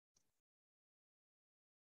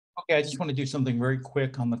Okay, I just want to do something very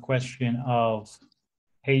quick on the question of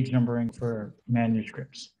page numbering for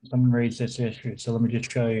manuscripts. Someone raised this issue, so let me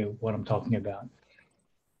just show you what I'm talking about.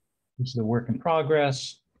 This is a work in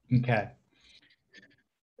progress. Okay.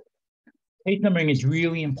 Page numbering is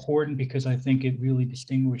really important because I think it really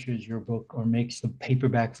distinguishes your book or makes the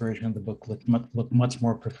paperback version of the book look much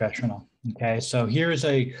more professional. Okay, so here is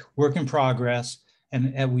a work in progress.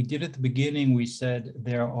 And we did at the beginning, we said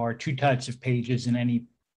there are two types of pages in any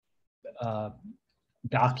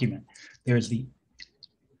document. There's the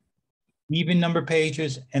even number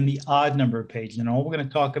pages and the odd number of pages. And all we're going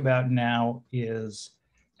to talk about now is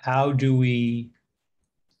how do we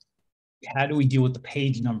deal with the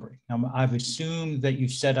page numbering? I've assumed that you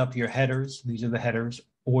set up your headers. These are the headers,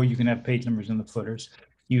 or you can have page numbers in the footers.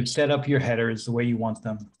 You set up your headers the way you want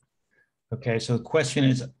them. Okay, so the question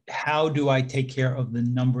is, how do I take care of the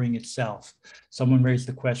numbering itself? Someone raised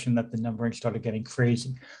the question that the numbering started getting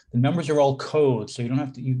crazy. The numbers are all codes, so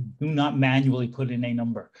you do not manually put in a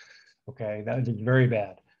number. Okay, that is very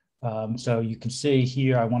bad. So you can see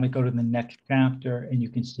here, I want to go to the next chapter, and you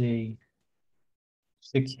can see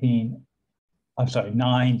 16, I'm sorry,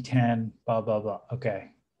 9, 10, blah, blah, blah.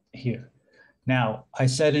 Okay, here. Now, I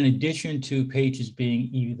said in addition to pages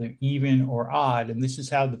being either even or odd, and this is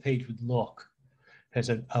how the page would look. It has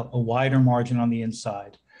a wider margin on the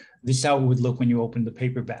inside. This is how it would look when you open the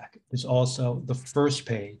paperback. There's also the first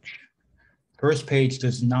page. First page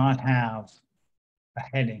does not have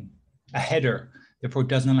a header, therefore it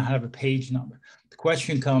does not have a page number. The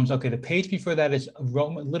question comes, okay, the page before that is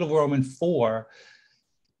little Roman 4,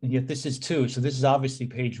 and yet this is 2. So this is obviously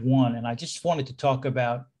page 1. And I just wanted to talk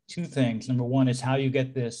about two things. Number one is how you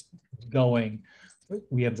get this going.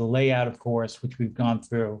 We have the layout, of course, which we've gone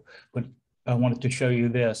through, but I wanted to show you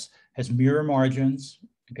this. It has mirror margins,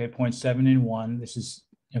 okay, 0.7 and 1. This is,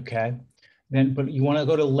 okay. Then, but you want to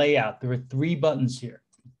go to layout. There are 3 buttons here.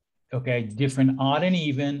 Okay, different odd and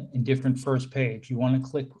even and different first page. You want to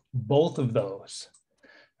click both of those,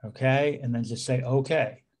 okay, and then just say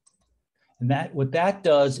okay. And that what that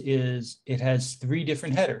does is it has 3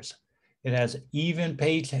 different headers. It has even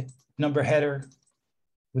page number header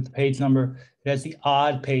with the page number. It has the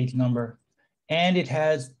odd page number, and it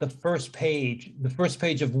has the first page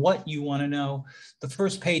of what you want to know, the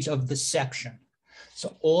first page of the section.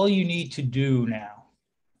 So all you need to do now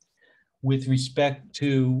with respect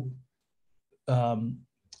to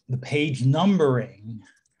the page numbering,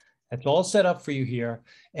 that's all set up for you here.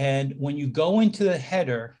 And when you go into the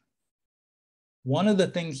header, one of the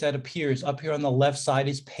things that appears up here on the left side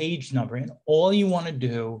is page number. And all you want to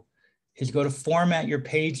do is go to format your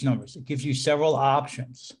page numbers. It gives you several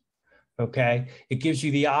options. Okay. It gives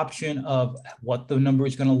you the option of what the number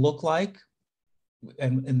is going to look like.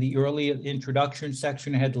 And in the early introduction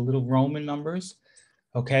section, it had the little Roman numbers.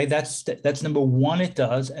 Okay, that's number one it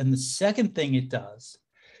does. And the second thing it does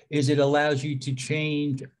is it allows you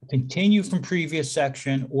to continue from previous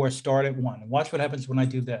section or start at 1. And watch what happens when I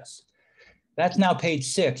do this. That's now page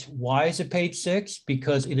 6. Why is it page 6?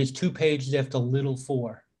 Because it is 2 pages after little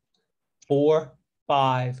 4. 4,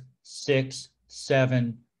 5, 6,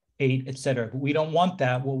 7, 8, etc. But we don't want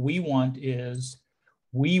that. What we want is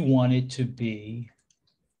we want it to be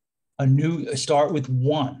start with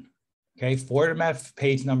 1. Okay, format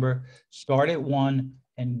page number, start at 1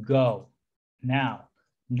 and go. Now,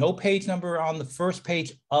 no page number on the first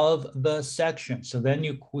page of the section. So then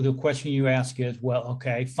the question you ask is, well,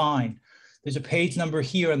 okay, fine. There's a page number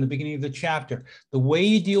here in the beginning of the chapter. The way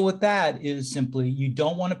you deal with that is simply, you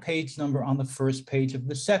don't want a page number on the first page of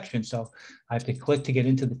the section. So I have to click to get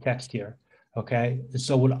into the text here, okay?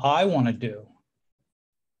 So what I want to do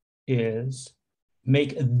is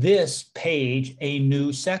make this page a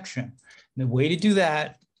new section. And the way to do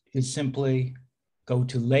that is simply go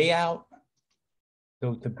to layout,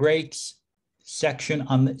 go to breaks, section,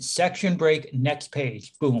 on the section break, next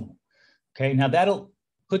page, boom. Okay, now that'll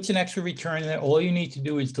puts an extra return in there. All you need to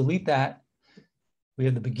do is delete that. We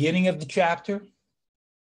have the beginning of the chapter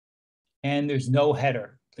and there's no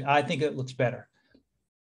header. I think it looks better.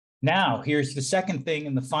 Now, here's the second thing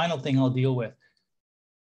and the final thing I'll deal with.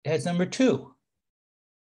 It has number 2.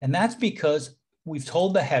 And that's because we've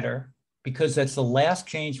told the header, because that's the last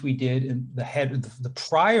change we did in the header, the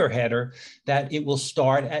prior header, that it will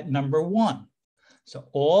start at number 1. So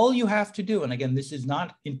all you have to do, and again, this is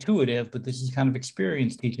not intuitive, but this is kind of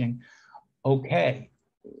experience teaching. Okay,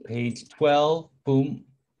 page 12, boom.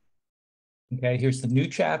 Okay, here's the new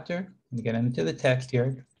chapter. Let me get into the text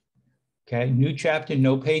here. Okay, new chapter,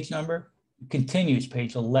 no page number. It continues,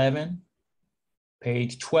 page 11,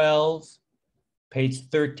 page 12, page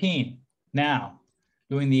 13. Now,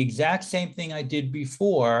 doing the exact same thing I did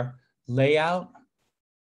before, layout,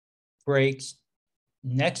 breaks,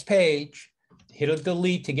 next page, hit a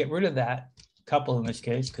delete to get rid of that, couple in this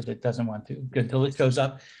case, because it doesn't want to, until it shows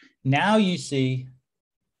up. Now you see,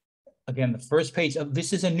 again, the first page of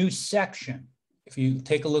this is a new section. If you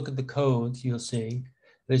take a look at the codes, you'll see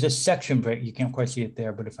there's a section break. You can't quite see it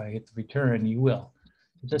there, but if I hit the return, you will.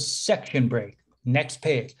 It's a section break. Next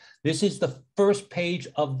page. This is the first page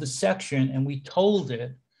of the section, and we told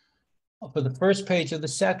it for the first page of the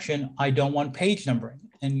section, I don't want page numbering.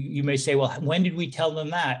 And you may say, well, when did we tell them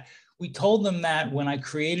that? We told them that when I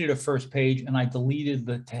created a first page and I deleted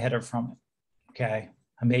the header from it. Okay,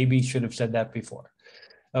 I maybe should have said that before.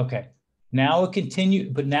 Okay, now it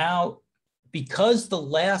continued, but now because the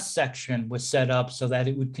last section was set up so that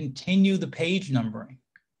it would continue the page numbering,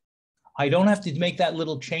 I don't have to make that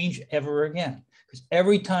little change ever again, because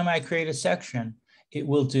every time I create a section, it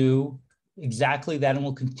will do exactly that and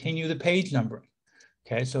will continue the page numbering.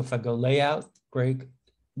 Okay, so if I go layout, break,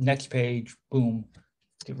 next page, boom,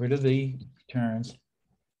 get rid of the returns,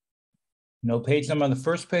 no page number on the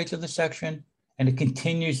first page of the section, and it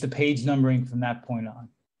continues the page numbering from that point on.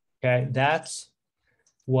 Okay, that's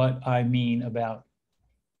what I mean about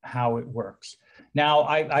how it works. Now,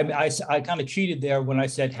 I kind of cheated there when I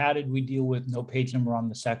said, how did we deal with no page number on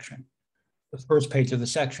the section? The first page of the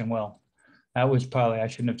section. Well, that was probably, I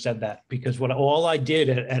shouldn't have said that, because what all I did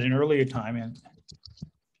at an earlier time, and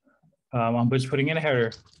I was putting in a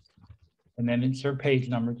header and then insert page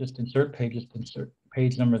number, just insert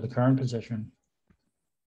page number, the current position.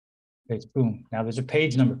 Page, boom. Now there's a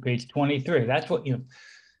page number, page 23. That's what, you know.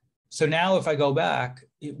 So now if I go back,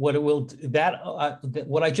 what it will,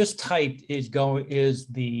 what I just typed is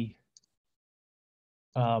the,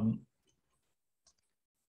 there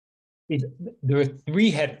are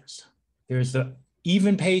three headers. There's the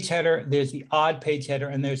even page header, there's the odd page header,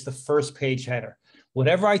 and there's the first page header.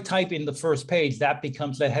 Whatever I type in the first page, that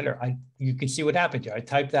becomes the header. You can see what happened here. I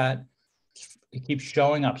type that, it keeps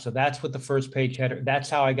showing up. So that's what the first page header, that's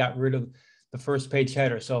how I got rid of the first page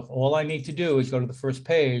header. So if all I need to do is go to the first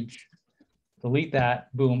page, delete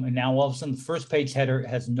that, boom, and now all of a sudden the first page header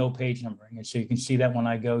has no page numbering. And so you can see that when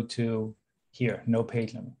I go to here, no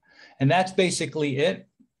page number. And that's basically it.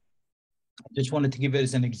 I just wanted to give it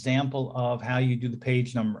as an example of how you do the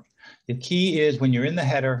page numbering. The key is when you're in the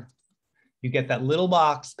header, you get that little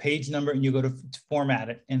box, page number, and you go to format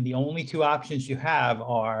it. And the only two options you have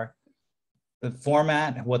are the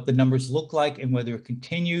format, what the numbers look like, and whether it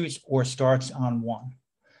continues or starts on one.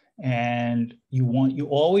 And you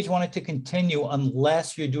always want it to continue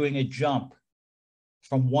unless you're doing a jump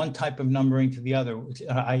from one type of numbering to the other,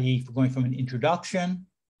 i.e. going from an introduction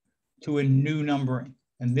to a new numbering.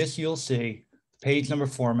 And this you'll see, page number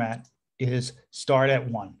format is start at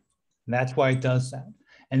 1. And that's why it does that.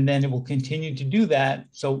 And then it will continue to do that.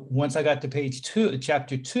 So once I got to page 2,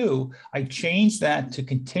 chapter 2, I changed that to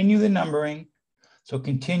continue the numbering. So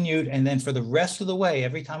continued, and then for the rest of the way,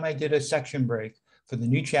 every time I did a section break for the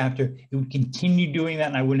new chapter, it would continue doing that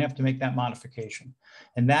and I wouldn't have to make that modification.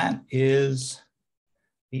 And that is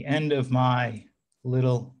the end of my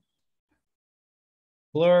little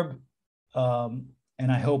blurb.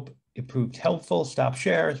 And I hope it proved helpful. Stop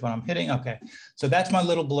share is what I'm hitting. Okay, so that's my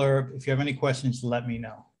little blurb. If you have any questions, let me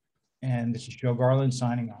know. And this is Joe Garland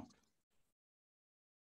signing off.